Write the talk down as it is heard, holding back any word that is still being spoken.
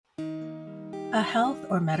A health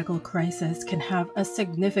or medical crisis can have a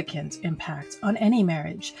significant impact on any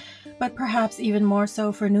marriage, but perhaps even more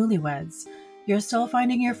so for newlyweds. You're still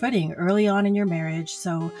finding your footing early on in your marriage,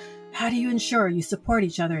 so how do you ensure you support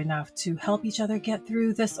each other enough to help each other get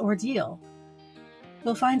through this ordeal?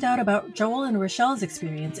 We'll find out about Joel and Rochelle's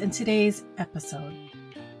experience in today's episode.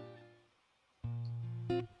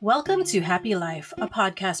 Welcome to Happy Life, a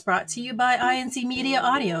podcast brought to you by INC Media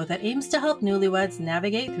Audio that aims to help newlyweds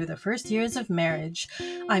navigate through the first years of marriage.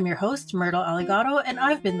 I'm your host, Myrtle Aligato, and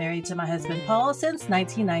I've been married to my husband, Paul, since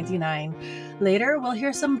 1999. Later, we'll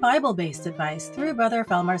hear some Bible-based advice through Brother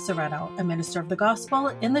Felmar Sereno, a minister of the gospel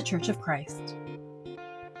in the Church of Christ.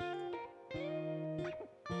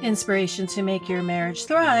 Inspiration to make your marriage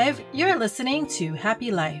thrive, you're listening to Happy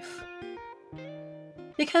Life.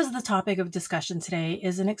 Because the topic of discussion today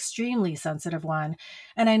is an extremely sensitive one,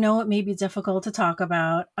 and I know it may be difficult to talk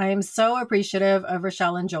about, I am so appreciative of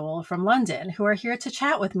Rochelle and Joel from London, who are here to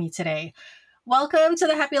chat with me today. Welcome to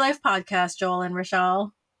the Happy Life podcast, Joel and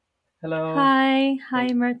Rochelle. Hello. Hi,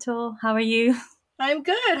 Myrtle. How are you? I'm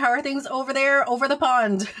good. How are things over there, over the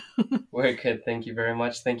pond? We're good. Thank you very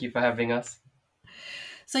much. Thank you for having us.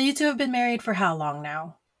 So you two have been married for how long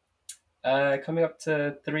now? Coming up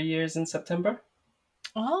to 3 years in September.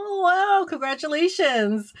 Oh, wow.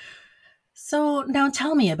 Congratulations. So now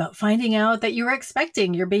tell me about finding out that you were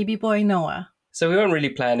expecting your baby boy, Noah. So we weren't really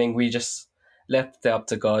planning. We just left it up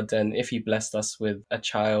to God. And if he blessed us with a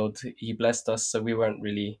child, he blessed us. So we weren't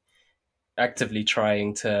really actively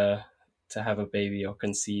trying to have a baby or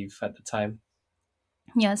conceive at the time.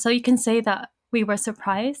 Yeah, so you can say that we were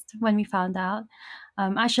surprised when we found out.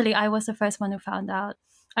 Actually, I was the first one who found out.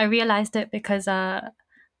 I realized it because that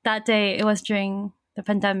day it was during the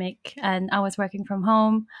pandemic and I was working from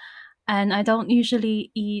home and I don't usually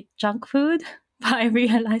eat junk food, but I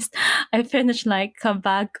realized I finished like a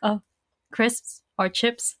bag of crisps or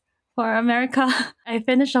chips for America. I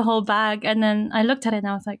finished a whole bag and then I looked at it and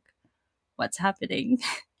I was like, what's happening?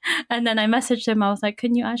 And then I messaged him. I was like,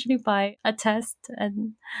 can you actually buy a test?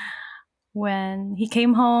 And when he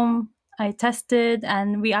came home, I tested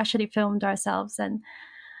and we actually filmed ourselves. And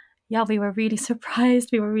yeah, we were really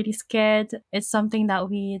surprised. We were really scared. It's something that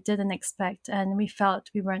we didn't expect and we felt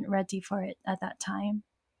we weren't ready for it at that time.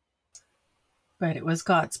 But it was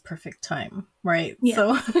God's perfect time, right? Yeah.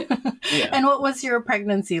 So, Yeah. And what was your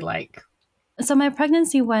pregnancy like? So my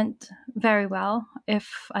pregnancy went very well,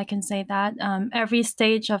 if I can say that. Every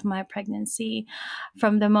stage of my pregnancy,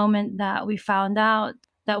 from the moment that we found out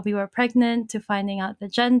that we were pregnant to finding out the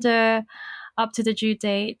gender, up to the due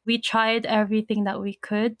date, we tried everything that we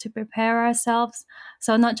could to prepare ourselves.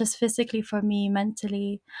 So not just physically for me,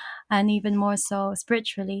 mentally, and even more so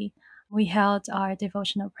spiritually. We held our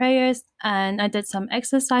devotional prayers and I did some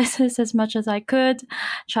exercises as much as I could,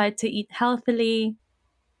 tried to eat healthily.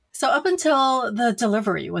 So up until the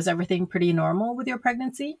delivery, was everything pretty normal with your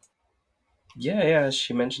pregnancy? Yeah. As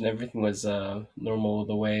she mentioned, everything was normal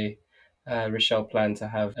the way Rochelle planned to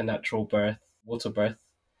have a natural birth, water birth,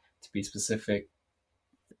 to be specific.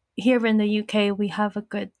 Here in the UK, we have a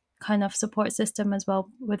good kind of support system as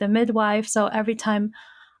well with a midwife. So every time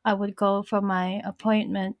I would go for my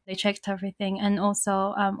appointment, they checked everything. And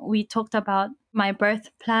also we talked about my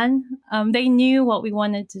birth plan. They knew what we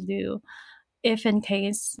wanted to do if in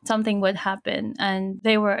case something would happen. And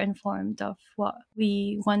they were informed of what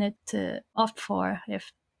we wanted to opt for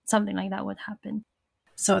if something like that would happen.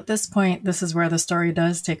 So at this point, this is where the story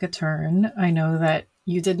does take a turn. I know that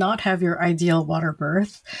you did not have your ideal water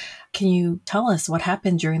birth. Can you tell us what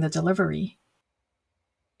happened during the delivery?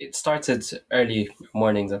 It started early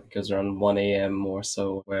mornings, I think it was around 1 a.m. or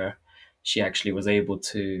so, where she actually was able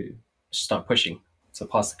to start pushing. So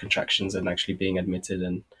past the contractions and actually being admitted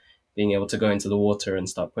and being able to go into the water and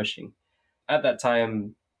start pushing. At that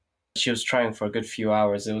time, she was trying for a good few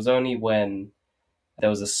hours. It was only when there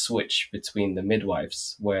was a switch between the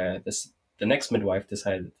midwives where the next midwife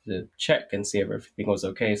decided to check and see if everything was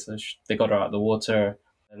okay. So they got her out of the water,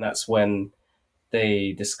 and that's when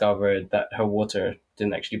they discovered that her water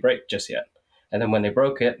didn't actually break just yet. And then when they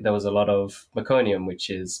broke it, there was a lot of meconium, which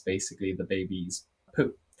is basically the baby's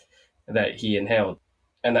poo that he inhaled.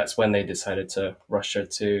 And that's when they decided to rush her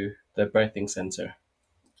to the birthing center.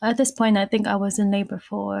 At this point, I think I was in labor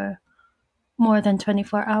for more than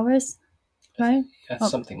 24 hours, right? Yeah,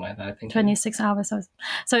 something like that, I think. 26 hours.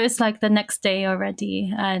 So it's like the next day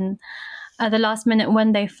already. And at the last minute,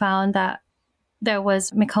 when they found that there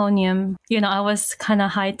was meconium, I was kind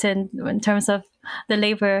of heightened in terms of the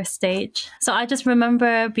labor stage. So I just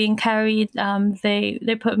remember being carried.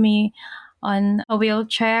 They put me on a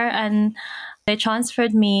wheelchair and they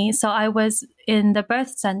transferred me. So I was in the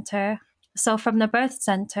birth center So from the birth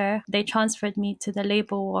center, they transferred me to the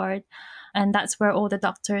labor ward, and that's where all the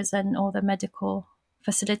doctors and all the medical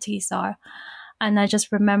facilities are. And I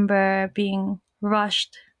just remember being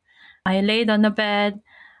rushed. I laid on the bed.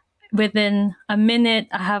 Within a minute,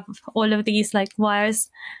 I have all of these like wires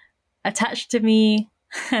attached to me.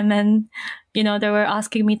 And then, they were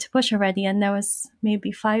asking me to push already. And there was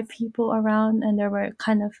maybe 5 people around, and they were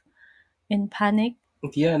kind of in panic.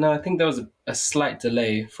 Yeah, no, I think there was a slight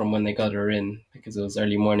delay from when they got her in, because it was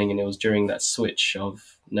early morning and it was during that switch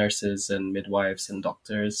of nurses and midwives and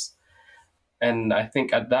doctors. And I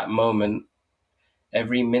think at that moment,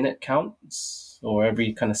 every minute counts, or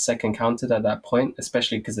every kind of second counted at that point,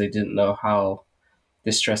 especially because they didn't know how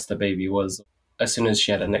distressed the baby was. As soon as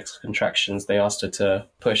she had her next contractions, they asked her to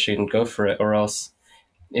push and go for it, or else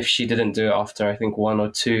if she didn't do it after, I think, 1 or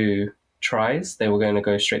 2 tries, they were going to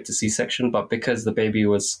go straight to C-section. But because the baby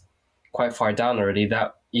was quite far down already,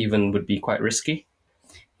 that even would be quite risky.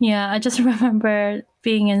 Yeah, I just remember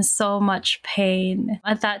being in so much pain.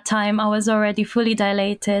 At that time, I was already fully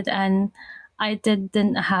dilated, and I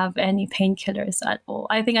didn't have any painkillers at all.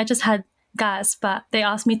 I think I just had gas, but they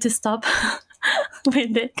asked me to stop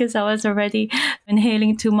with it because I was already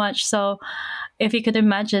inhaling too much. So if you could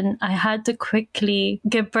imagine, I had to quickly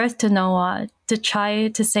give birth to Noah to try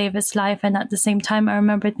to save his life. And at the same time, I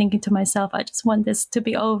remember thinking to myself, I just want this to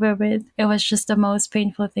be over with. It was just the most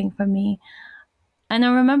painful thing for me. And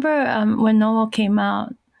I remember when Noah came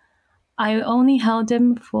out, I only held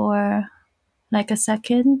him for like a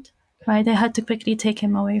second, right? They had to quickly take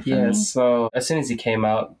him away from me. Yeah, so as soon as he came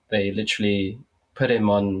out, they literally put him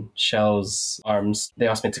on Shell's arms. They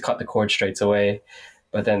asked me to cut the cord straight away,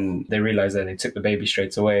 but then they realized that they took the baby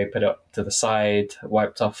straight away, put it up to the side,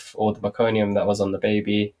 wiped off all the meconium that was on the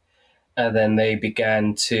baby. And then they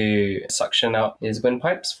began to suction out his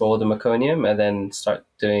windpipes for all the meconium, and then start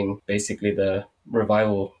doing basically the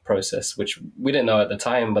revival process, which we didn't know at the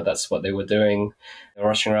time, but that's what they were doing. They were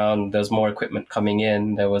rushing around. There was more equipment coming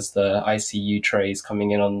in. There was the ICU trays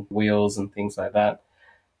coming in on wheels and things like that.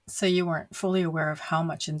 So you weren't fully aware of how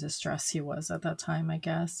much in distress he was at that time, I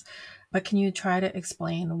guess. But can you try to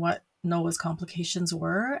explain what Noah's complications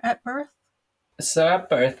were at birth? So at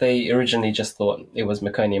birth, they originally just thought it was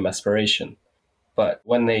meconium aspiration. But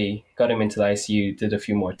when they got him into the ICU, did a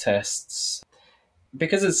few more tests.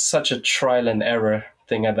 Because it's such a trial and error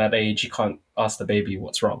thing at that age, you can't ask the baby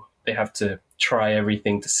what's wrong. They have to try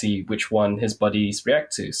everything to see which one his bodies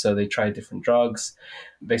react to. So they tried different drugs.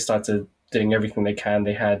 They started doing everything they can.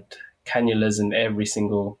 They had cannulas in every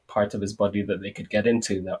single part of his body that they could get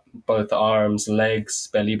into, that both arms, legs,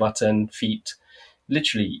 belly button, feet,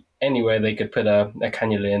 literally anywhere they could put a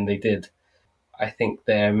cannula in, they did. I think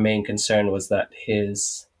their main concern was that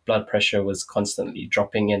his blood pressure was constantly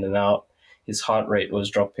dropping in and out. His heart rate was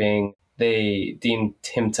dropping. They deemed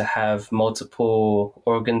him to have multiple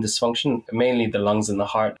organ dysfunction, mainly the lungs and the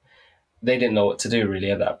heart. They didn't know what to do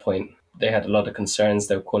really at that point. They had a lot of concerns.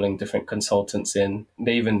 They were calling different consultants in.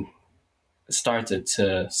 They even started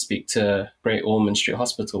to speak to Great Ormond Street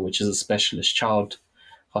Hospital, which is a specialist child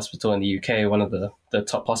hospital in the UK, one of the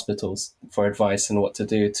top hospitals, for advice on what to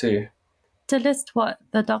do too. To list what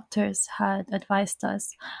the doctors had advised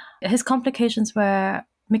us, his complications were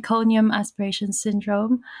meconium aspiration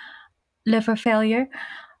syndrome, liver failure,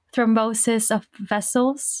 thrombosis of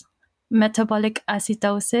vessels, metabolic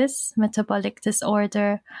acidosis, metabolic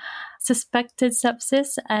disorder, suspected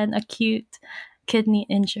sepsis, and acute kidney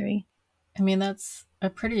injury. I mean, that's a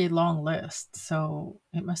pretty long list, so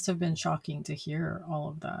it must have been shocking to hear all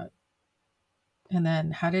of that. And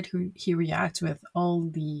then how did he react with all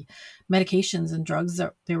the medications and drugs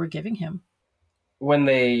that they were giving him? When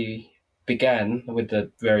they began with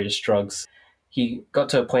the various drugs, he got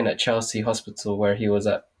to a point at Chelsea Hospital where he was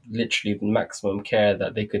at literally the maximum care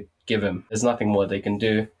that they could give him. There's nothing more they can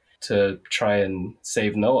do to try and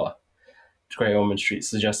save Noah. Great Ormond Street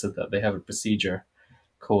suggested that they have a procedure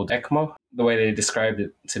called ECMO. The way they described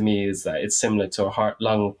it to me is that it's similar to a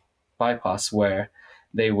heart-lung bypass, where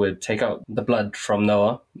they would take out the blood from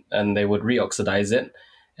Noah and they would reoxidize it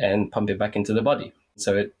and pump it back into the body.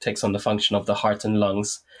 So it takes on the function of the heart and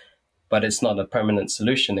lungs, but it's not a permanent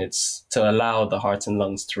solution. It's to allow the heart and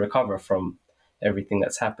lungs to recover from everything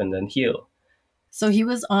that's happened and heal. So he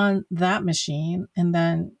was on that machine, and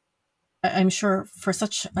then I'm sure for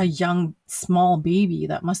such a young, small baby,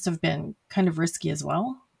 that must have been kind of risky as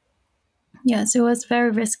well. Yes, it was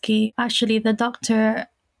very risky. Actually, the doctor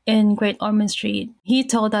in Great Ormond Street, he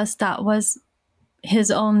told us that was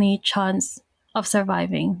his only chance of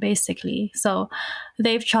surviving, basically. So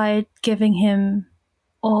they've tried giving him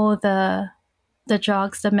all the the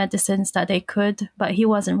drugs, the medicines that they could, but he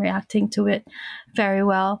wasn't reacting to it very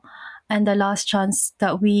well. And the last chance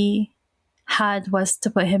that we had was to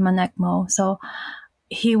put him on ECMO. So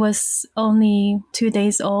he was only 2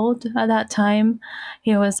 days old at that time.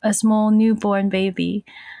 He was a small newborn baby.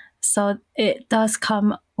 So it does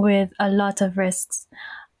come with a lot of risks.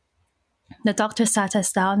 The doctor sat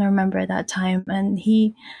us down, I remember that time, and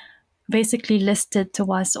he basically listed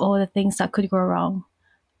to us all the things that could go wrong.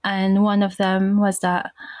 And one of them was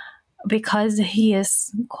that because he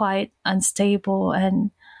is quite unstable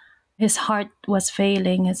and his heart was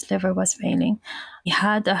failing, his liver was failing, he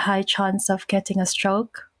had a high chance of getting a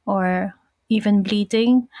stroke or even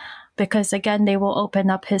bleeding, because again, they will open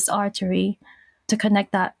up his artery to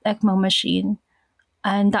connect that ECMO machine.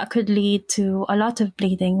 And that could lead to a lot of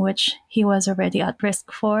bleeding, which he was already at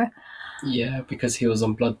risk for. Yeah, because he was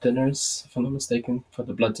on blood thinners, if I'm not mistaken, for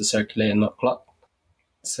the blood to circulate and not clot.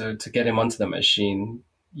 So to get him onto the machine,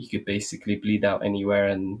 you could basically bleed out anywhere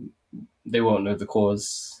and they won't know the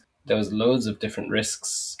cause. There was loads of different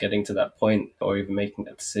risks getting to that point or even making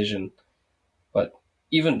that decision. But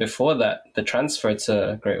even before that, the transfer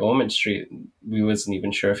to Great Ormond Street, we wasn't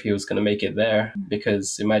even sure if he was going to make it there,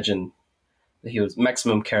 because imagine he was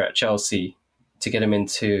maximum care at Chelsea. To get him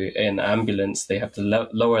into an ambulance, they have to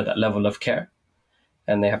lower that level of care,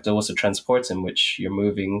 and they have to also transport him, which you're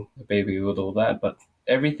moving the baby with all that. But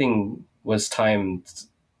everything was timed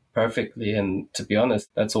perfectly, and to be honest,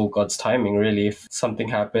 that's all God's timing, really. If something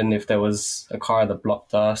happened, if there was a car that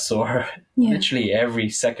blocked us, or literally every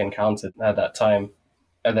second counted at that time.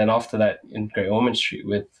 And then after that, in Great Ormond Street,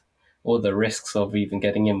 with all the risks of even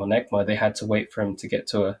getting him on ECMO, they had to wait for him to get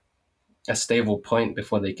to a stable point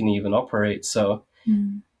before they can even operate. So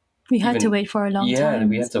we had to wait for a long time. Yeah,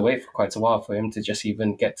 we had to wait for quite a while for him to just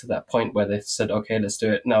even get to that point where they said, okay, let's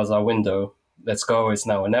do it. Now's our window. Let's go. It's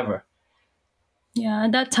now or never. Yeah,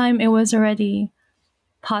 at that time, it was already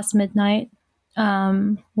past midnight.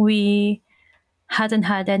 We hadn't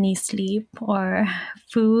had any sleep or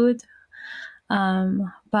food.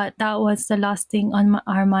 But that was the last thing on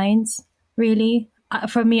our minds, really.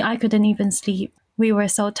 For me, I couldn't even sleep. We were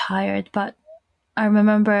so tired. But I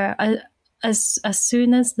remember as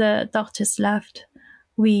soon as the doctors left,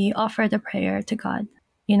 we offered a prayer to God.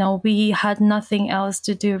 You know, we had nothing else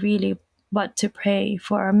to do really but to pray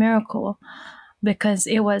for a miracle, because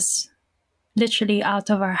it was literally out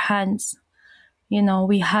of our hands. You know,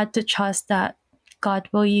 we had to trust that God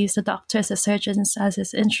will use the doctors, the surgeons as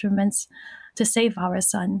his instruments to save our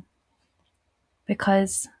son,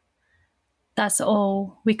 because that's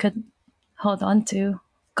all we could hold on to,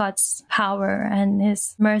 God's power and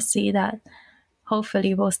his mercy, that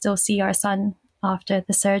hopefully we'll still see our son after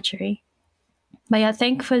the surgery. But yeah,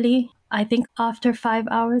 thankfully, I think after 6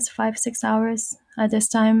 hours at this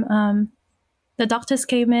time, the doctors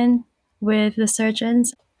came in with the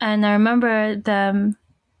surgeons, and I remember them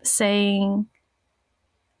saying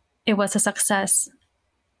it was a success.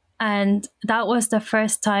 And that was the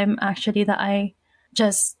first time actually that I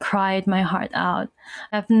just cried my heart out.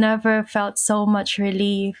 I've never felt so much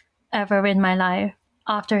relief ever in my life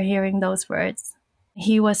after hearing those words.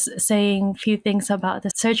 He was saying a few things about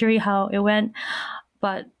the surgery, how it went,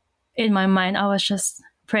 but in my mind, I was just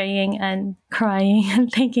praying and crying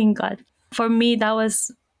and thanking God. For me, that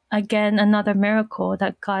was, again, another miracle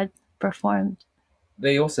that God performed.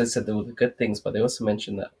 They also said there were the good things, but they also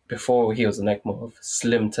mentioned that before he was an ECMO of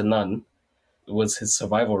slim to none was his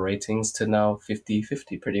survival ratings, to now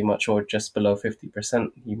 50-50 pretty much, or just below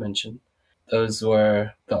 50%, you mentioned. Those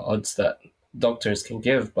were the odds that doctors can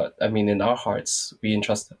give, but I mean, in our hearts, we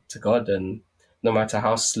entrust it to God, and no matter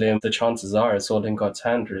how slim the chances are, it's all in God's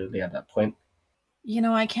hand, really, at that point. You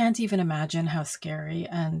know, I can't even imagine how scary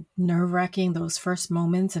and nerve-wracking those first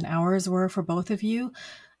moments and hours were for both of you.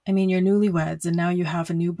 I mean, you're newlyweds and now you have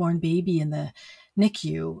a newborn baby in the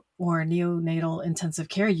NICU, or neonatal intensive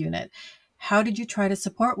care unit. How did you try to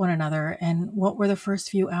support one another, and what were the first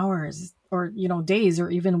few hours or, days or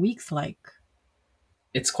even weeks like?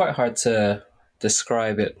 It's quite hard to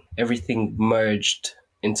describe it. Everything merged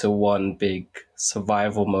into one big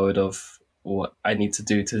survival mode of what I need to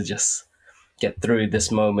do to just get through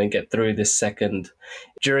this moment, get through this second.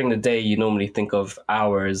 During the day, you normally think of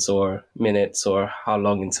hours or minutes or how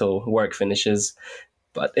long until work finishes.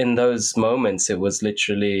 But in those moments, it was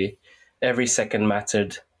literally every second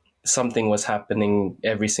mattered. Something was happening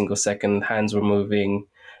every single second. Hands were moving,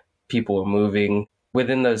 people were moving.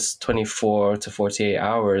 Within those 24 to 48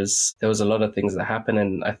 hours, there was a lot of things that happened.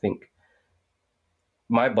 And I think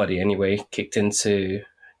my body, anyway, kicked into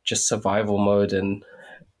just survival mode and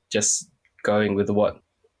just going with what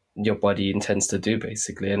your body intends to do,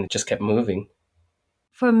 basically, and it just kept moving.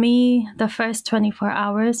 For me, the first 24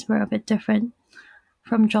 hours were a bit different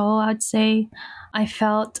from Joel, I'd say. I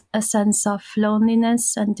felt a sense of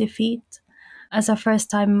loneliness and defeat as a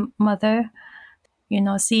first-time mother,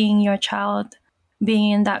 seeing your child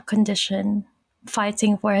being in that condition,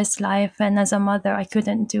 fighting for his life. And as a mother, I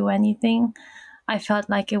couldn't do anything. I felt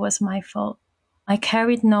like it was my fault. I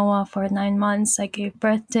carried Noah for 9 months. I gave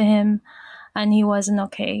birth to him and he wasn't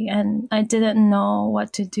okay. And I didn't know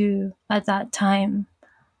what to do at that time.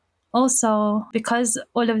 Also, because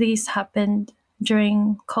all of these happened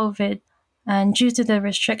during COVID and due to the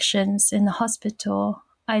restrictions in the hospital,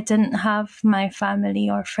 I didn't have my family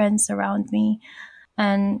or friends around me.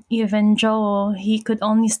 And even Joel, he could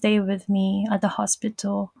only stay with me at the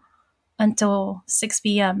hospital until 6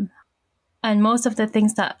 p.m. And most of the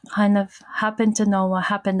things that kind of happened to Noah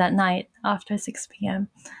happened that night after 6 p.m.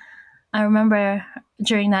 I remember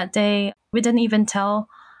during that day, we didn't even tell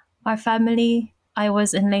our family I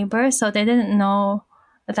was in labor, so they didn't know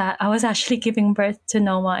that I was actually giving birth to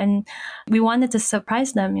Noah. And we wanted to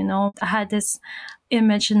surprise them, I had this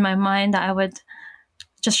image in my mind that I would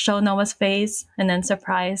just show Noah's face and then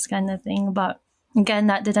surprise kind of thing. But again,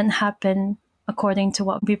 that didn't happen according to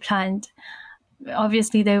what we planned.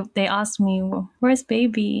 Obviously, they asked me, where's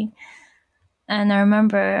baby? And I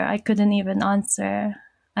remember I couldn't even answer.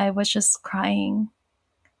 I was just crying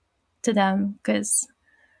to them because,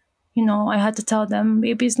 I had to tell them,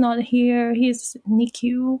 baby's not here. He's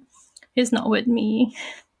NICU. He's not with me.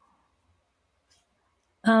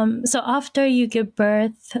 So after you give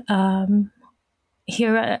birth,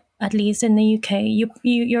 here at least in the UK,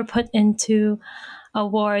 you're put into a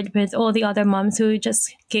ward with all the other moms who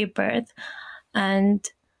just gave birth. And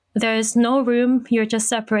there's no room. You're just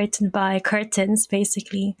separated by curtains,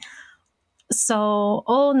 basically. So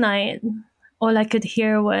all night, all I could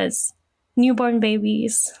hear was newborn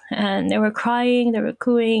babies, and they were crying, they were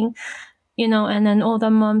cooing, and then all the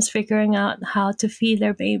moms figuring out how to feed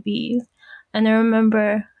their babies. And I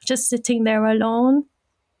remember just sitting there alone,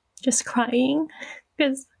 just crying,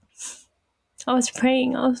 because I was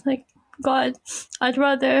praying. I was like, God, I'd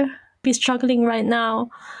rather be struggling right now,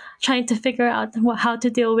 trying to figure out how to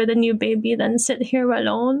deal with a new baby than sit here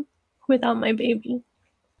alone without my baby.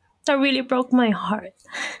 That really broke my heart.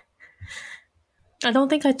 I don't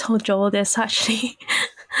think I told Joel this, actually.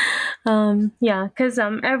 Because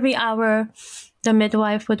every hour the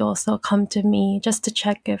midwife would also come to me just to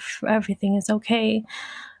check if everything is okay.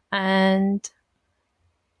 And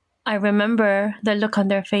I remember the look on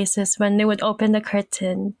their faces when they would open the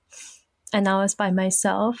curtain and I was by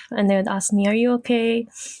myself and they would ask me, are you okay?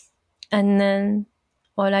 And then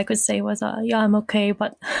all I could say was, yeah, I'm okay,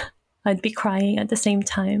 but I'd be crying at the same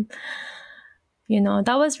time.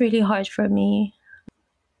 That was really hard for me.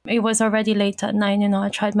 It was already late at night, I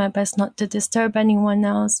tried my best not to disturb anyone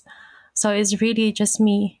else. So it's really just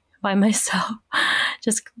me by myself,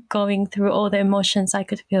 just going through all the emotions I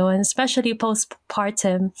could feel, and especially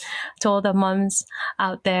postpartum, to all the moms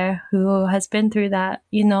out there who has been through that.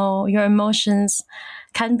 Your emotions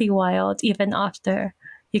can be wild even after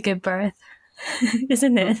you give birth.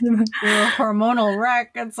 Isn't it? You're a hormonal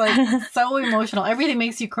wreck. It's like so emotional. Everything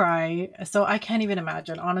makes you cry. So I can't even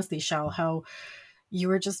imagine, honestly, Shell, how you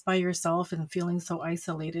were just by yourself and feeling so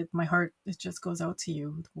isolated. My heart, it just goes out to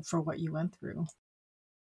you for what you went through.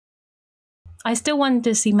 I still wanted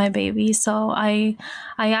to see my baby, so I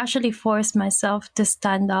actually forced myself to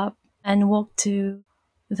stand up and walk to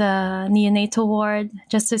the neonatal ward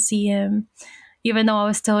just to see him, even though I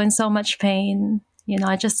was still in so much pain.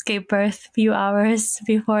 I just gave birth a few hours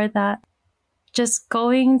before that. Just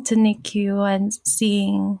going to NICU and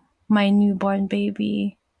seeing my newborn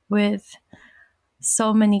baby with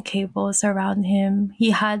so many cables around him.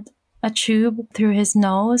 He had a tube through his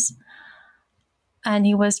nose and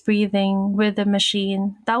he was breathing with the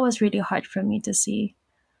machine. That was really hard for me to see.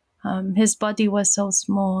 His body was so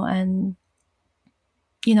small and,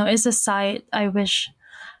 it's a sight I wish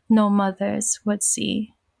no mothers would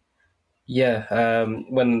see. Yeah,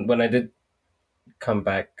 when I did come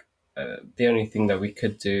back, the only thing that we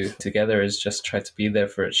could do together is just try to be there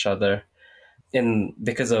for each other.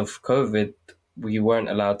 Because of COVID, we weren't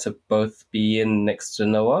allowed to both be in next to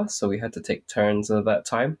Noah, so we had to take turns at that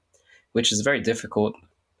time, which is very difficult.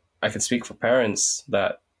 I can speak for parents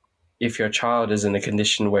that if your child is in a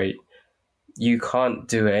condition where you can't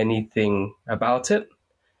do anything about it,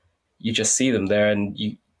 you just see them there and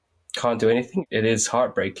you can't do anything. It is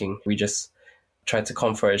heartbreaking. We just tried to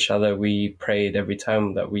comfort each other. We prayed every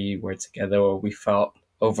time that we were together or we felt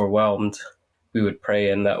overwhelmed. We would pray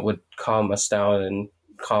and that would calm us down and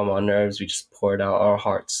calm our nerves. We just poured out our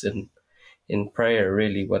hearts in prayer,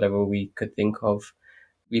 really, whatever we could think of.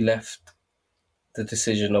 we left the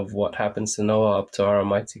decision of what happens to Noah up to our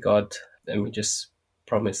Almighty God, and we just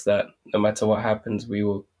promised that no matter what happens, we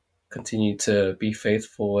will continue to be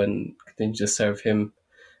faithful and continue to serve him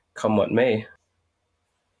come what may.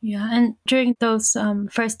 Yeah, and during those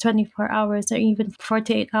first 24 hours or even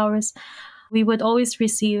 48 hours, we would always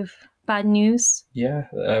receive bad news. Yeah,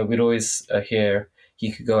 we'd always hear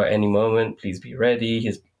he could go at any moment, please be ready,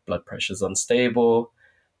 his blood pressure's unstable.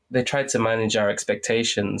 They tried to manage our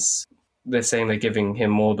expectations. They're saying they're giving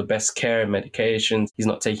him all the best care and medications. He's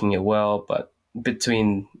not taking it well, but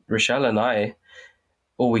between Rochelle and I,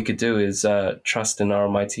 all we could do is trust in our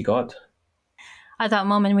Almighty God. At that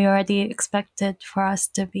moment, we already expected for us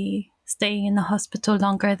to be staying in the hospital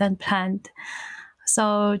longer than planned.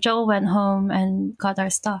 So Joel went home and got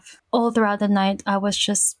our stuff. All throughout the night, I was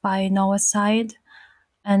just by Noah's side.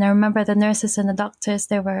 And I remember the nurses and the doctors,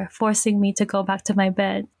 they were forcing me to go back to my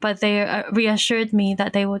bed. But they reassured me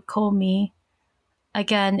that they would call me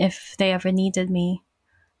again if they ever needed me.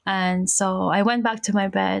 And so I went back to my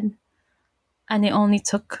bed, and it only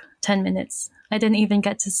took 10 minutes. I didn't even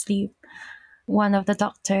get to sleep. One of the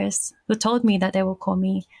doctors who told me that they will call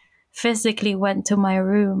me physically went to my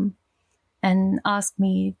room and asked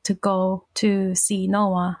me to go to see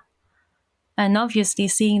Noah. And obviously,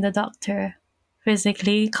 seeing the doctor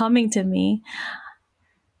physically coming to me,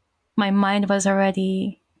 my mind was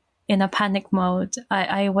already in a panic mode.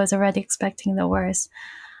 I was already expecting the worst.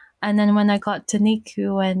 And then when I got to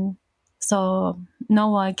NICU and saw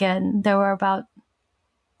Noah again, there were about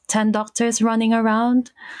 10 doctors running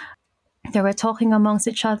around. They were talking amongst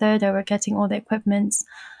each other. They were getting all the equipments.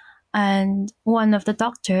 And one of the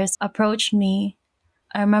doctors approached me.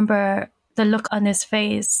 I remember the look on his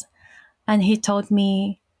face. And he told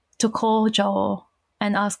me to call Joel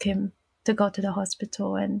and ask him to go to the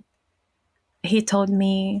hospital. And he told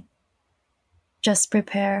me, just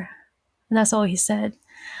prepare. And that's all he said.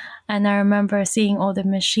 And I remember seeing all the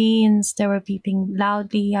machines. They were beeping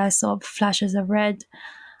loudly. I saw flashes of red.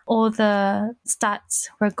 All the stats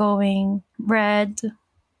were going red.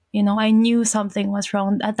 You know, I knew something was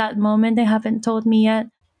wrong. At that moment, they haven't told me yet.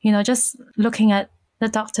 You know, just looking at the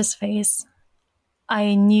doctor's face,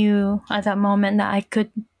 I knew at that moment that I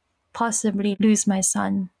could possibly lose my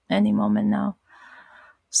son any moment now.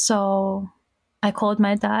 So I called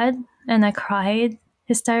my dad and I cried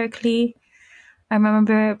hysterically. I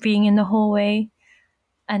remember being in the hallway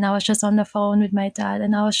and I was just on the phone with my dad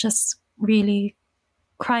and I was just really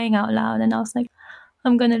crying out loud. And I was like,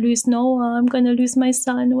 I'm going to lose Noah. I'm going to lose my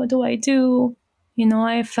son. What do I do? You know,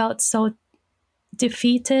 I felt so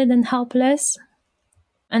defeated and helpless.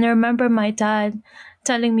 And I remember my dad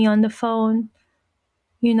telling me on the phone,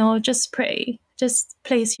 you know, just pray. Just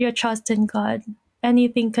place your trust in God.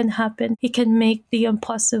 Anything can happen. He can make the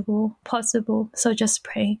impossible possible. So just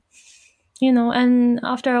pray. You know, and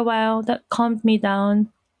after a while, that calmed me down.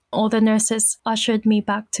 All the nurses ushered me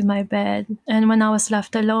back to my bed. And when I was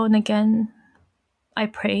left alone again, I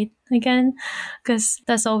prayed again because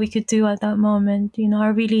that's all we could do at that moment. You know, I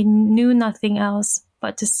really knew nothing else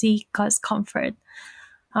but to seek God's comfort.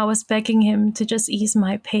 I was begging him to just ease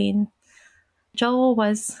my pain. Joel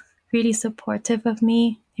was really supportive of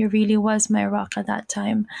me. He really was my rock at that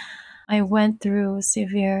time. I went through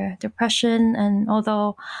severe depression, and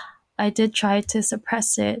although I did try to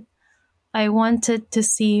suppress it, I wanted to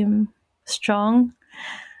seem strong.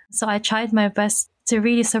 So I tried my best to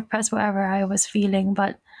really suppress whatever I was feeling,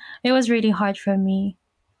 but it was really hard for me.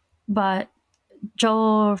 But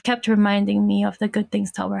Joel kept reminding me of the good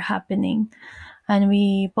things that were happening. And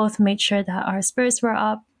we both made sure that our spirits were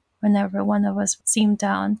up whenever one of us seemed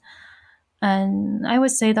down. And I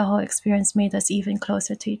would say the whole experience made us even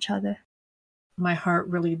closer to each other. My heart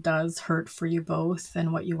really does hurt for you both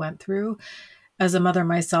and what you went through. As a mother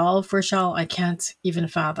myself, Rochelle, I can't even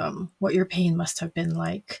fathom what your pain must have been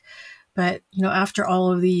like. But, you know, after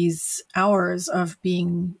all of these hours of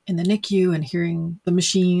being in the NICU and hearing the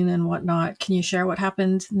machine and whatnot, can you share what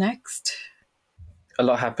happened next? A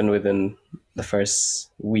lot happened within the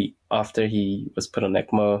first week. After he was put on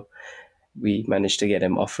ECMO, we managed to get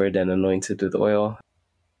him offered and anointed with oil.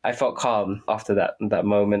 I felt calm after that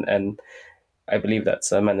moment, and I believe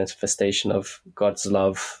that's a manifestation of God's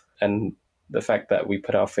love and the fact that we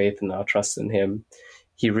put our faith and our trust in him.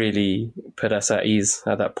 He really put us at ease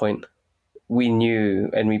at that point. We knew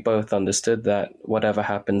and we both understood that whatever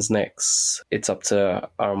happens next, it's up to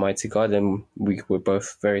our Almighty God, and we were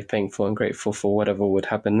both very thankful and grateful for whatever would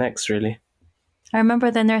happen next, really. I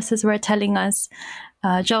remember the nurses were telling us,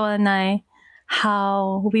 Joel and I,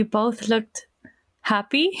 how we both looked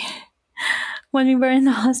happy. when we were in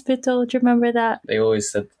the hospital. Do you remember that? They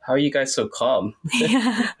always said, "How are you guys so calm? Yeah.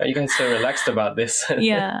 How are you guys so relaxed about this?"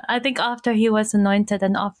 Yeah. I think after he was anointed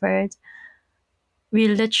and offered, we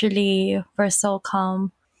literally were so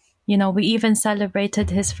calm. You know, we even celebrated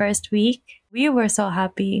his first week. We were so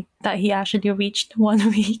happy that he actually reached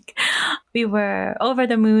 1 week. We were over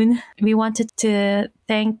the moon. We wanted to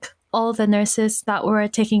thank all the nurses that were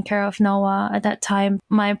taking care of Noah at that time.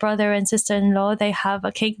 My brother and sister-in-law, they have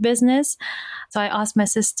a cake business. So I asked my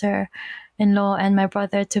sister-in-law and my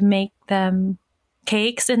brother to make them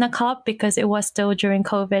cakes in a cup because it was still during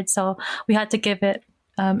COVID. So we had to give it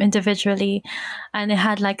individually, and it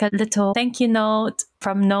had like a little thank you note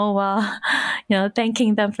from Noah,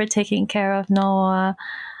 thanking them for taking care of Noah.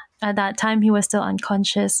 At that time, he was still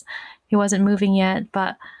unconscious. He wasn't moving yet,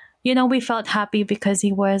 but we felt happy because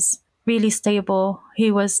he was really stable.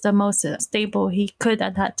 He was the most stable he could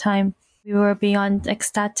at that time. We were beyond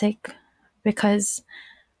ecstatic because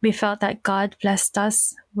we felt that God blessed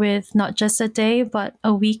us with not just a day, but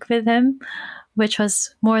a week with him, which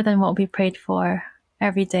was more than what we prayed for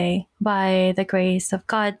every day. By the grace of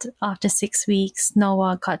God, after 6 weeks,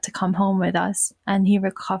 Noah got to come home with us, and he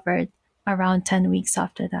recovered around 10 weeks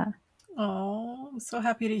after that. Oh, I'm so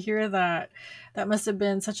happy to hear that. That must have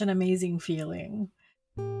been such an amazing feeling.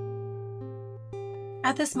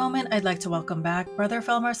 At this moment, I'd like to welcome back Brother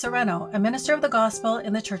Felmar Sereno, a minister of the gospel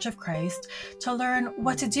in the Church of Christ, to learn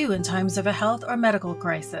what to do in times of a health or medical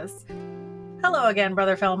crisis. Hello again,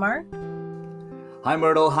 Brother Felmar. Hi,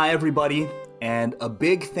 Myrtle. Hi, everybody. And a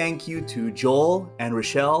big thank you to Joel and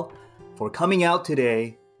Rochelle for coming out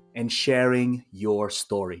today and sharing your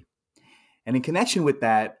story. And in connection with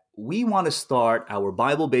that, we want to start our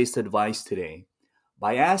Bible-based advice today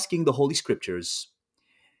by asking the Holy Scriptures,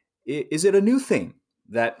 is it a new thing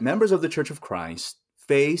that members of the Church of Christ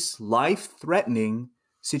face life-threatening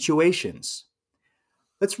situations?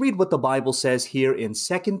 Let's read what the Bible says here in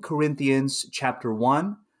 2 Corinthians chapter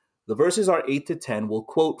 1. The verses are 8 to 10. We'll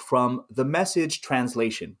quote from the Message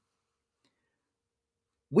translation.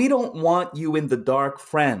 We don't want you in the dark,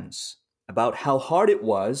 friends, about how hard it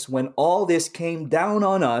was when all this came down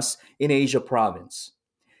on us in Asia province.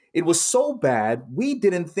 It was so bad, we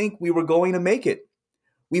didn't think we were going to make it.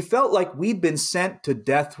 We felt like we'd been sent to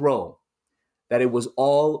death row, that it was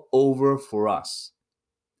all over for us.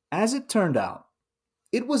 As it turned out,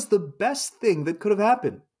 it was the best thing that could have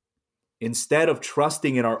happened. Instead of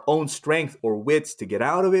trusting in our own strength or wits to get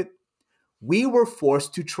out of it, we were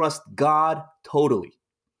forced to trust God totally.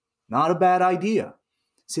 Not a bad idea,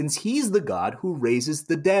 since He's the God who raises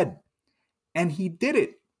the dead. And He did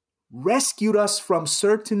it, rescued us from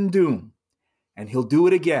certain doom. And He'll do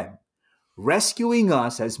it again, rescuing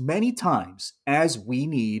us as many times as we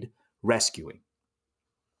need rescuing.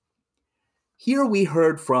 Here we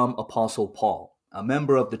heard from Apostle Paul, a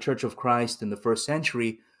member of the Church of Christ in the first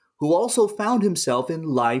century, who also found himself in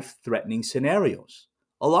life-threatening scenarios,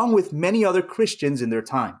 along with many other Christians in their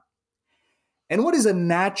time. And what is a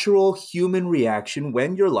natural human reaction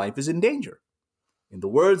when your life is in danger? In the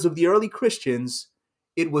words of the early Christians,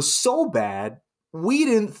 it was so bad, we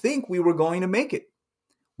didn't think we were going to make it.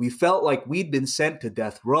 We felt like we'd been sent to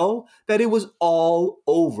death row, that it was all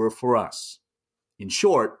over for us. In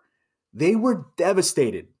short, they were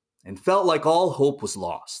devastated and felt like all hope was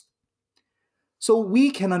lost. So we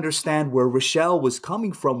can understand where Rochelle was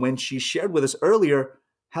coming from when she shared with us earlier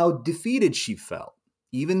how defeated she felt,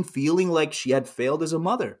 even feeling like she had failed as a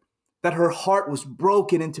mother, that her heart was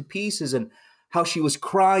broken into pieces, and how she was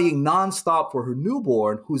crying nonstop for her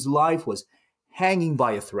newborn whose life was hanging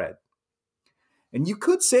by a thread. And you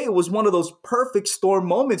could say it was one of those perfect storm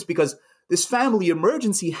moments because this family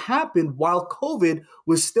emergency happened while COVID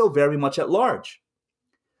was still very much at large.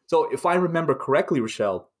 So if I remember correctly,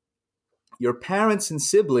 Rochelle, your parents and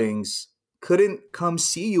siblings couldn't come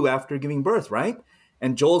see you after giving birth, right?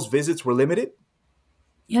 And Joel's visits were limited?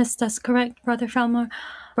 Yes, that's correct, Brother Felmar.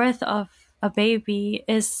 Birth of a baby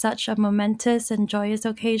is such a momentous and joyous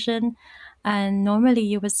occasion, and normally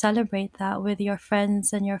you would celebrate that with your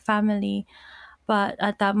friends and your family. But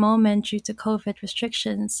at that moment, due to COVID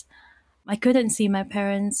restrictions, I couldn't see my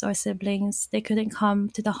parents or siblings. They couldn't come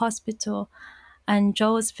to the hospital, and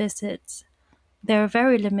Joel's visits, they were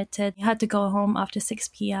very limited. He had to go home after 6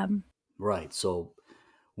 p.m. Right, so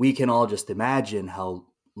we can all just imagine how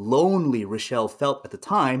lonely Rochelle felt at the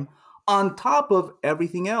time, on top of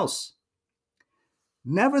everything else.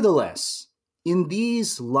 Nevertheless, in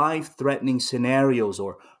these life-threatening scenarios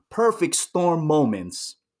or perfect storm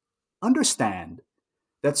moments, understand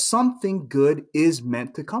that something good is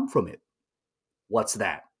meant to come from it. What's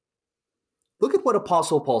that? Look at what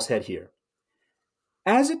Apostle Paul said here.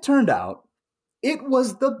 As it turned out, It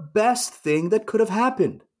was the best thing that could have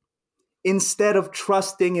happened. Instead of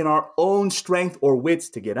trusting in our own strength or wits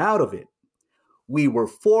to get out of it, we were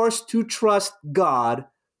forced to trust God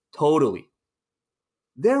totally.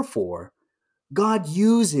 Therefore, God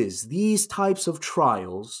uses these types of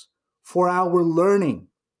trials for our learning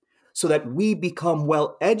so that we become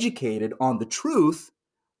well educated on the truth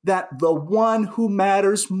that the one who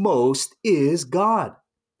matters most is God.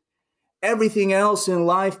 Everything else in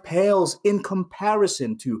life pales in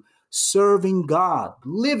comparison to serving God,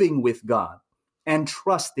 living with God, and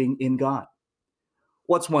trusting in God.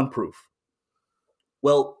 What's one proof?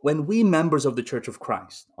 Well, when we members of the Church of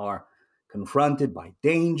Christ are confronted by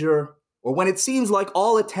danger, or when it seems like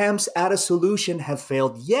all attempts at a solution have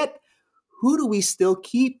failed, yet who do we still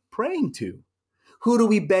keep praying to? Who do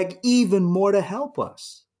we beg even more to help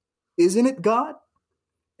us? Isn't it God?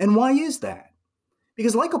 And why is that?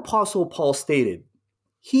 Because like Apostle Paul stated,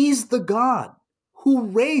 he's the God who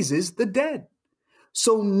raises the dead.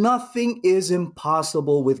 So nothing is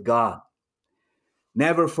impossible with God.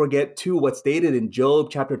 Never forget, too, what's stated in Job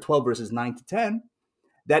chapter 12, verses 9 to 10,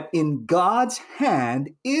 that in God's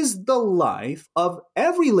hand is the life of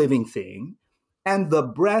every living thing and the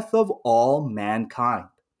breath of all mankind.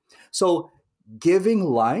 So giving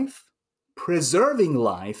life, preserving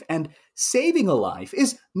life, and saving a life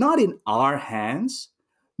is not in our hands,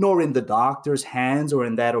 nor in the doctor's hands or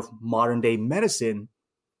in that of modern day medicine,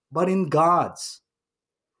 but in God's.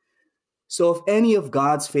 So if any of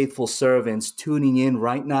God's faithful servants tuning in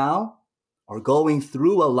right now are going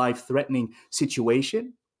through a life-threatening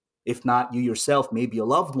situation, if not, you yourself may be a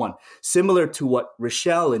loved one, similar to what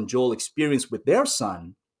Rochelle and Joel experienced with their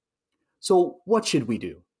son, so what should we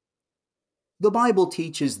do? The Bible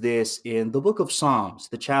teaches this in the book of Psalms.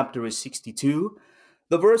 The chapter is 62.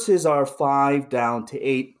 The verses are 5 down to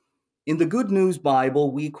 8. In the Good News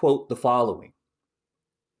Bible, we quote the following: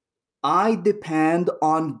 I depend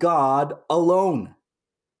on God alone.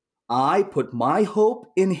 I put my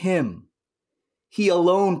hope in Him. He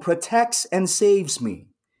alone protects and saves me.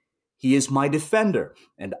 He is my defender,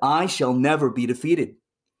 and I shall never be defeated.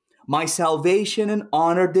 My salvation and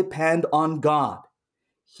honor depend on God.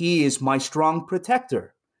 He is my strong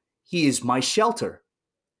protector. He is my shelter.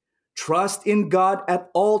 Trust in God at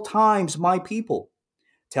all times, my people.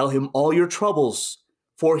 Tell Him all your troubles,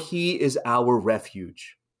 for He is our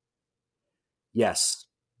refuge. Yes,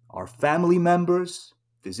 our family members,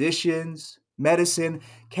 physicians, medicine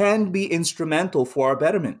can be instrumental for our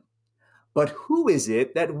betterment. But who is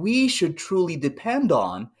it that we should truly depend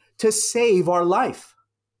on to save our life?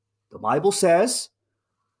 The Bible says,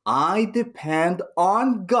 I depend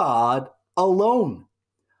on God alone.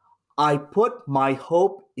 I put my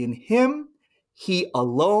hope in Him. He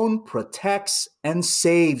alone protects and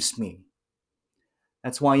saves me.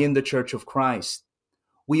 That's why in the Church of Christ,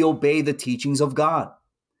 we obey the teachings of God,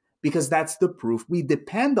 because that's the proof we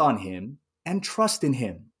depend on Him and trust in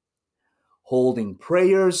Him. Holding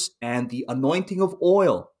prayers and the anointing of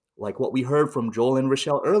oil, like what we heard from Joel and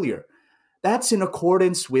Rochelle earlier, that's in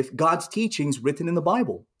accordance with God's teachings written in the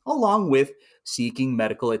Bible, along with seeking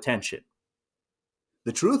medical attention.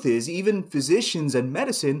 The truth is, even physicians and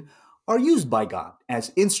medicine are used by God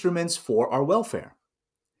as instruments for our welfare.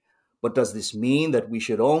 But does this mean that we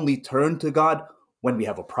should only turn to God when we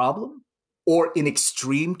have a problem or in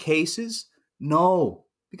extreme cases? No,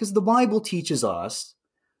 because the Bible teaches us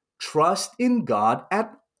trust in God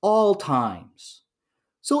at all times.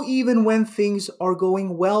 So even when things are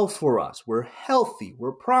going well for us, we're healthy,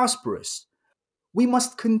 we're prosperous, we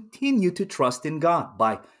must continue to trust in God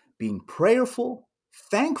by being prayerful,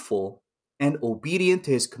 thankful, and obedient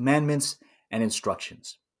to His commandments and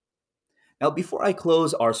instructions. Now, before I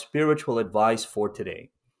close our spiritual advice for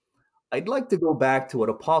today, I'd like to go back to what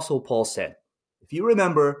Apostle Paul said. If you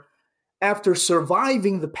remember, after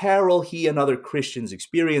surviving the peril he and other Christians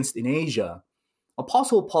experienced in Asia,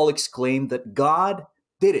 Apostle Paul exclaimed that God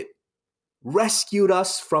did it, rescued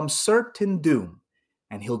us from certain doom,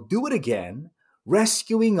 and He'll do it again,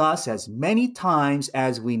 rescuing us as many times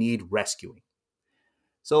as we need rescuing.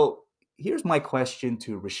 So here's my question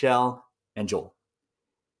to Rochelle and Joel.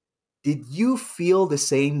 Did you feel the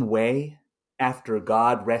same way after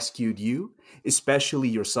God rescued you, especially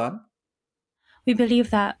your son? We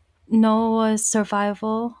believe that Noah's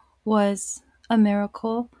survival was a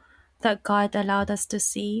miracle that God allowed us to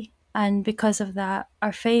see. And because of that,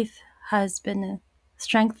 our faith has been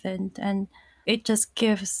strengthened. And it just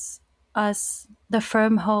gives us the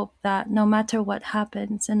firm hope that no matter what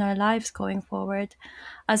happens in our lives going forward,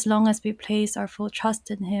 as long as we place our full trust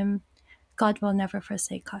in Him, God will never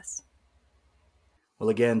forsake us. Well,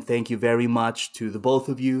 again, thank you very much to the both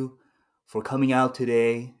of you for coming out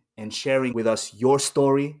today and sharing with us your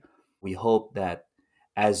story. We hope that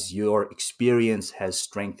as your experience has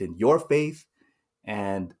strengthened your faith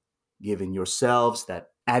and given yourselves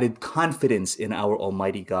that added confidence in our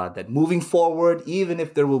Almighty God, that moving forward, even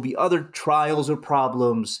if there will be other trials or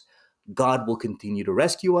problems, God will continue to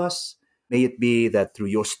rescue us. May it be that through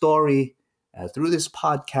your story, through this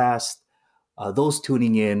podcast, those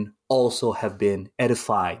tuning in also have been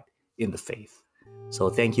edified in the faith. So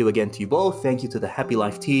thank you again to you both. Thank you to the Happy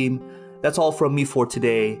Life team. That's all from me for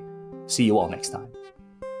today. See you all next time.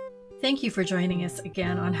 Thank you for joining us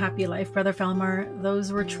again on Happy Life, Brother Felmar.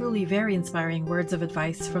 Those were truly very inspiring words of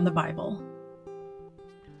advice from the Bible.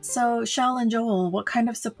 So, Shell and Joel, what kind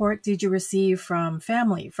of support did you receive from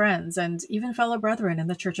family, friends, and even fellow brethren in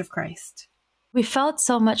the Church of Christ? We felt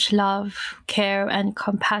so much love, care, and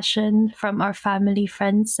compassion from our family,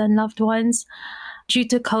 friends, and loved ones. Due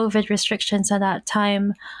to COVID restrictions at that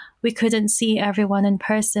time, we couldn't see everyone in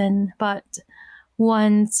person, but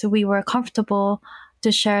once we were comfortable to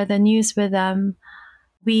share the news with them,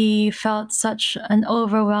 we felt such an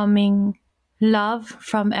overwhelming love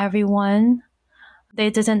from everyone. They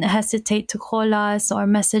didn't hesitate to call us or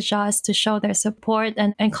message us to show their support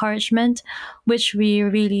and encouragement, which we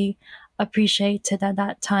really appreciated at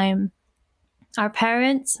that time. Our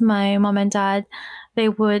parents, my mom and dad, they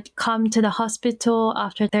would come to the hospital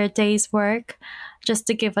after their day's work just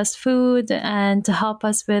to give us food and to help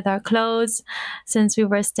us with our clothes since we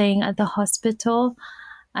were staying at the hospital.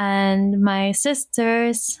 And my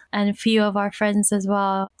sisters and a few of our friends as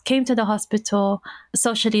well came to the hospital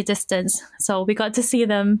socially distanced. So we got to see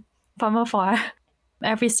them from afar.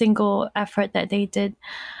 Every single effort that they did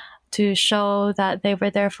to show that they were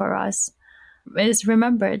there for us is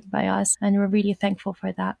remembered by us, and we're really thankful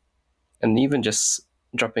for that. And even just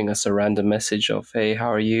dropping us a random message of, hey,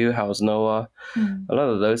 how are you? How's Noah? A lot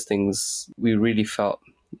of those things, we really felt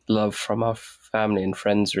love from our family and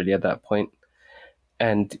friends really at that point.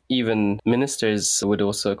 And even ministers would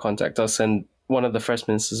also contact us. And one of the first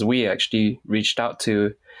ministers we actually reached out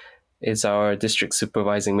to is our district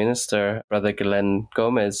supervising minister, Brother Glenn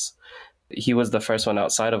Gomez. He was the first one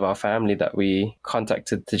outside of our family that we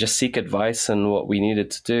contacted to just seek advice on what we needed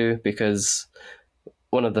to do, because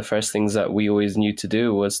one of the first things that we always knew to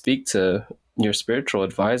do was speak to your spiritual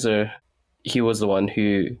advisor. He was the one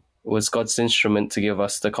who was God's instrument to give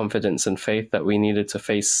us the confidence and faith that we needed to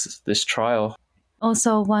face this trial.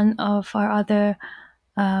 Also, one of our other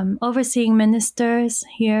overseeing ministers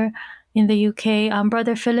here in the UK,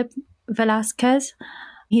 Brother Philip Velasquez.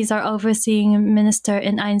 He's our overseeing minister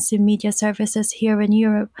in INC Media Services here in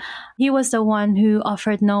Europe. He was the one who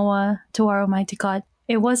offered Noah to our Almighty God.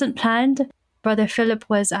 It wasn't planned. Brother Philip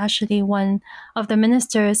was actually one of the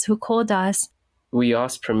ministers who called us. We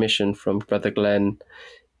asked permission from Brother Glenn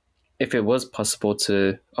if it was possible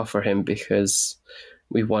to offer him, because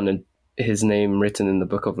we wanted his name written in the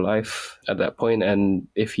book of life at that point. And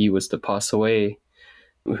if he was to pass away,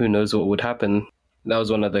 who knows what would happen? That was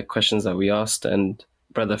one of the questions that we asked. And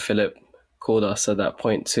Brother Philip called us at that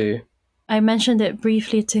point too. I mentioned it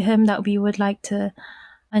briefly to him that we would like to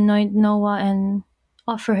anoint Noah and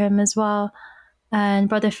offer him as well. And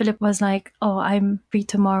Brother Philip was like, oh, I'm free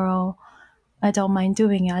tomorrow. I don't mind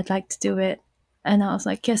doing it. I'd like to do it. And I was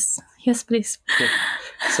like, yes, please. Yeah.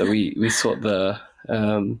 So we sought the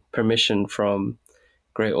permission from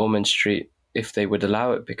Great Ormond Street if they would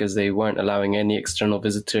allow it, because they weren't allowing any external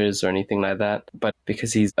visitors or anything like that. But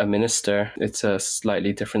because he's a minister, it's a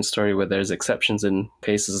slightly different story where there's exceptions in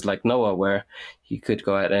cases like Noah where he could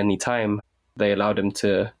go at any time. They allowed him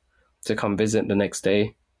to come visit the next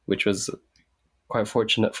day, which was quite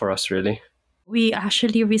fortunate for us, really. We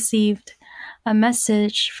actually received a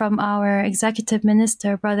message from our executive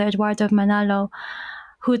minister, Brother Eduardo Manalo,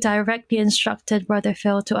 who directly instructed Brother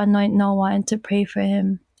Phil to anoint Noah and to pray for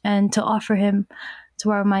him and to offer him to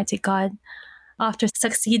our Almighty God. After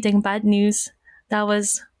succeeding bad news, that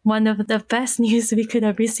was one of the best news we could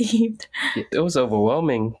have received. It was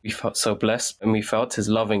overwhelming. We felt so blessed, and we felt his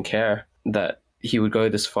love and care that he would go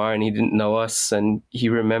this far, and he didn't know us, and he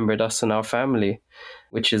remembered us and our family,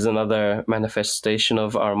 which is another manifestation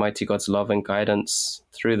of our Almighty God's love and guidance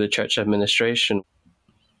through the church administration.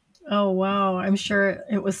 Oh, wow. I'm sure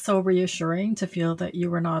it was so reassuring to feel that you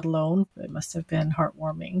were not alone. It must have been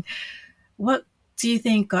heartwarming. What do you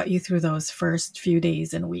think got you through those first few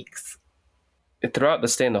days and weeks? Throughout the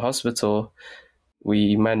stay in the hospital,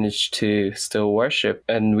 we managed to still worship,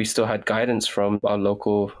 and we still had guidance from our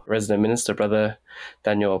local resident minister, Brother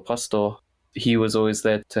Daniel Apostle. He was always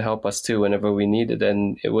there to help us too whenever we needed,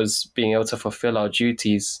 and it was being able to fulfill our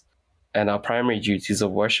duties and our primary duties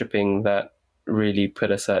of worshiping that really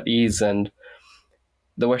put us at ease. And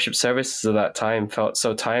the worship services of that time felt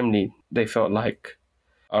so timely. They felt like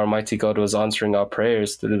our Almighty God was answering our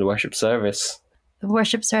prayers through the worship service. The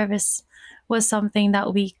worship service was something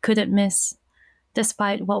that we couldn't miss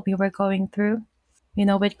despite what we were going through.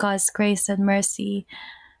 With God's grace and mercy,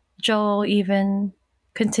 Joel even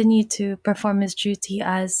continued to perform his duty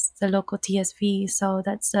as the local TSV. So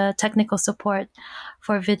that's the technical support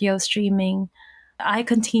for video streaming. I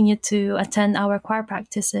continued to attend our choir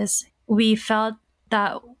practices. We felt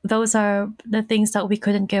that those are the things that we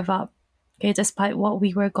couldn't give up. Okay, despite what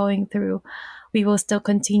we were going through, we will still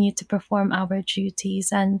continue to perform our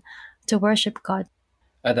duties and to worship God.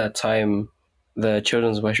 At that time, the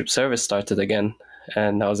children's worship service started again,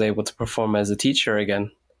 and I was able to perform as a teacher again.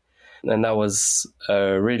 And that was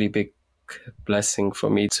a really big blessing for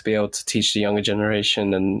me to be able to teach the younger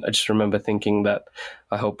generation. And I just remember thinking that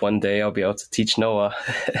I hope one day I'll be able to teach Noah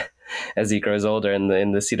as he grows older in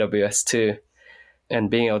the CWS too. And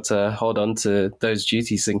being able to hold on to those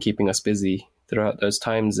duties and keeping us busy throughout those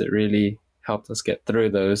times, it really helped us get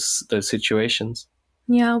through those situations.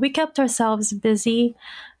 Yeah, we kept ourselves busy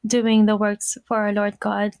doing the works for our Lord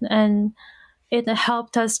God, and it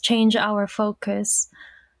helped us change our focus.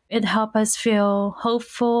 It helped us feel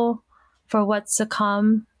hopeful for what's to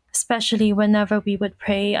come, especially whenever we would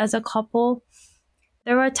pray as a couple.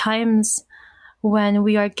 There are times when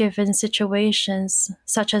we are given situations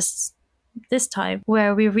such as this time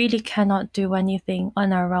where we really cannot do anything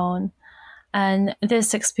on our own. And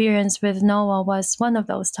this experience with Noah was one of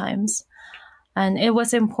those times. And it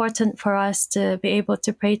was important for us to be able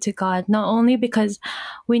to pray to God, not only because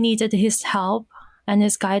we needed his help and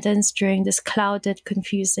his guidance during this clouded,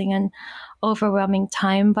 confusing, and overwhelming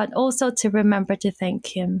time, but also to remember to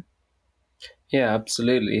thank him. Yeah,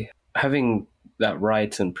 absolutely. Having that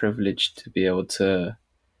right and privilege to be able to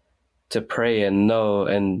pray and know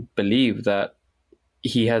and believe that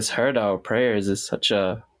he has heard our prayers is such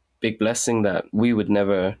a big blessing that we would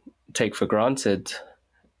never take for granted.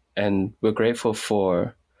 And we're grateful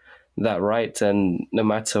for that right. And no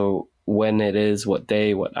matter when it is, what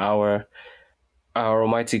day, what hour, our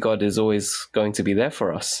Almighty God is always going to be there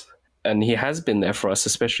for us. And he has been there for us,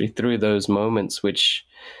 especially through those moments, which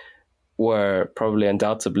were probably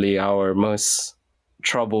undoubtedly our most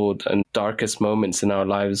troubled and darkest moments in our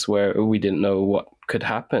lives, where we didn't know what could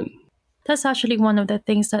happen. That's actually one of the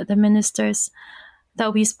things that the ministers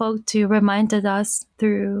that we spoke to reminded us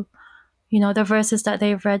through, the verses that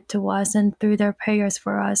they've read to us and through their prayers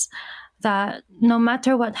for us, that no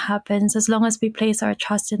matter what happens, as long as we place our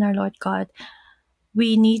trust in our Lord God,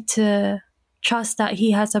 we need to trust that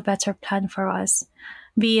he has a better plan for us,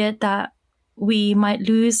 be it that we might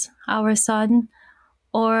lose our son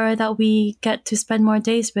or that we get to spend more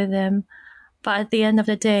days with him. But at the end of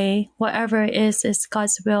the day, whatever it is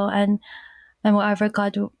God's will, and whatever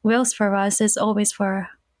God wills for us is always for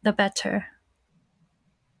the better.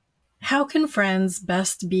 How can friends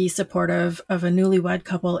best be supportive of a newlywed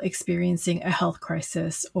couple experiencing a health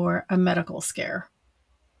crisis or a medical scare?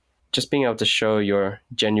 Just being able to show your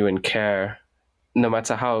genuine care, no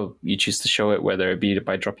matter how you choose to show it, whether it be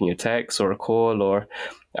by dropping a text or a call or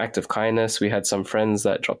act of kindness. We had some friends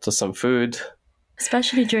that dropped us some food.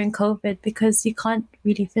 Especially during COVID, because you can't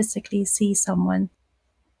really physically see someone.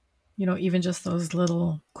 Even just those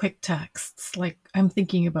little quick texts, like, I'm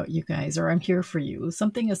thinking about you guys, or I'm here for you.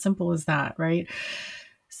 Something as simple as that, right?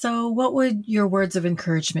 So what would your words of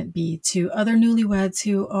encouragement be to other newlyweds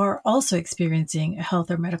who are also experiencing a health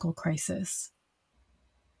or medical crisis?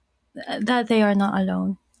 That they are not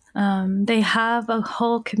alone. They have a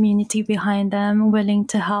whole community behind them willing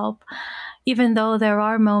to help. Even though there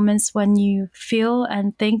are moments when you feel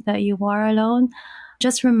and think that you are alone,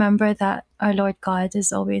 just remember that our Lord God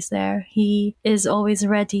is always there. He is always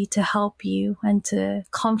ready to help you and to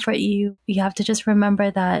comfort you. You have to just remember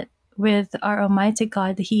that with our Almighty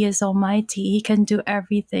God, he is almighty. He can do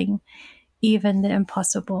everything, even the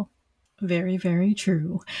impossible. Very, very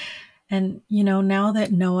true. And, now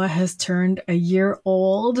that Noah has turned a year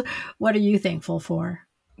old, what are you thankful for?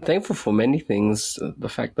 Thankful for many things. The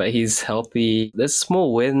fact that he's healthy. There's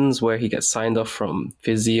small wins where he gets signed off from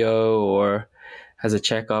physio or has a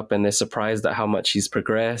checkup and they're surprised at how much he's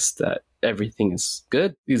progressed, that everything is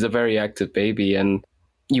good. He's a very active baby, and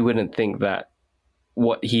you wouldn't think that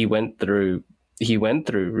what he went through,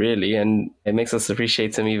 really. And it makes us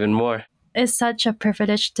appreciate him even more. It's such a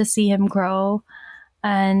privilege to see him grow.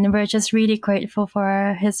 And we're just really grateful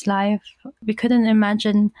for his life. We couldn't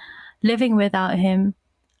imagine living without him.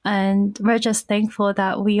 And we're just thankful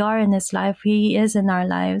that we are in his life. He is in our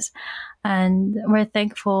lives. And we're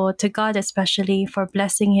thankful to God, especially for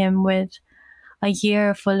blessing him with a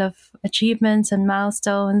year full of achievements and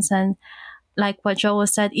milestones. And like what Joel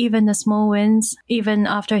said, even the small wins, even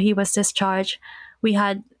after he was discharged, we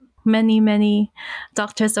had many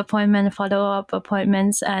doctor's appointment, follow-up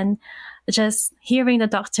appointments, and just hearing the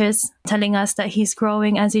doctors telling us that he's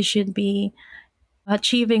growing as he should be,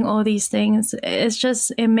 achieving all these things,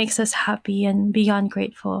 it makes us happy and beyond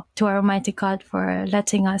grateful to our Almighty God for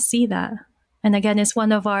letting us see that. And again, it's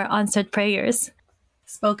one of our answered prayers.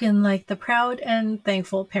 Spoken like the proud and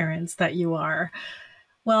thankful parents that you are.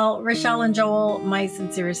 Well, Rochelle and Joel, my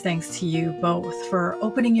sincerest thanks to you both for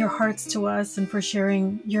opening your hearts to us and for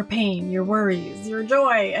sharing your pain, your worries, your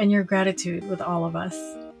joy, and your gratitude with all of us.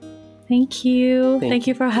 Thank you. Thank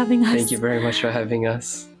you for having us. Thank you very much for having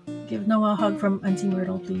us. Give Noah a hug from Auntie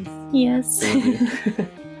Myrtle, please. Yes.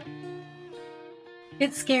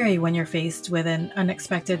 It's scary when you're faced with an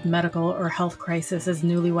unexpected medical or health crisis as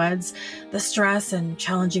newlyweds. The stress and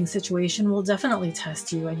challenging situation will definitely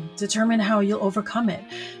test you and determine how you'll overcome it.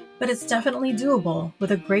 But it's definitely doable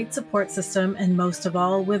with a great support system and most of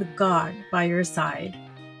all, with God by your side.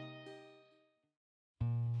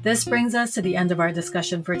 This brings us to the end of our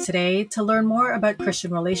discussion for today. To learn more about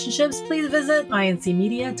Christian relationships, please visit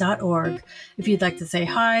incmedia.org. If you'd like to say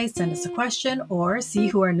hi, send us a question, or see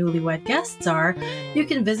who our newlywed guests are, you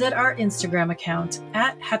can visit our Instagram account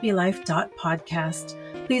at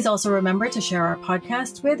happylife.podcast. Please also remember to share our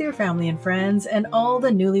podcast with your family and friends and all the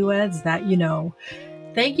newlyweds that you know.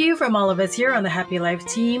 Thank you from all of us here on the Happy Life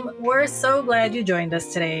team. We're so glad you joined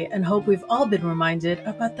us today and hope we've all been reminded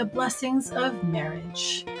about the blessings of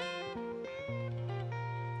marriage.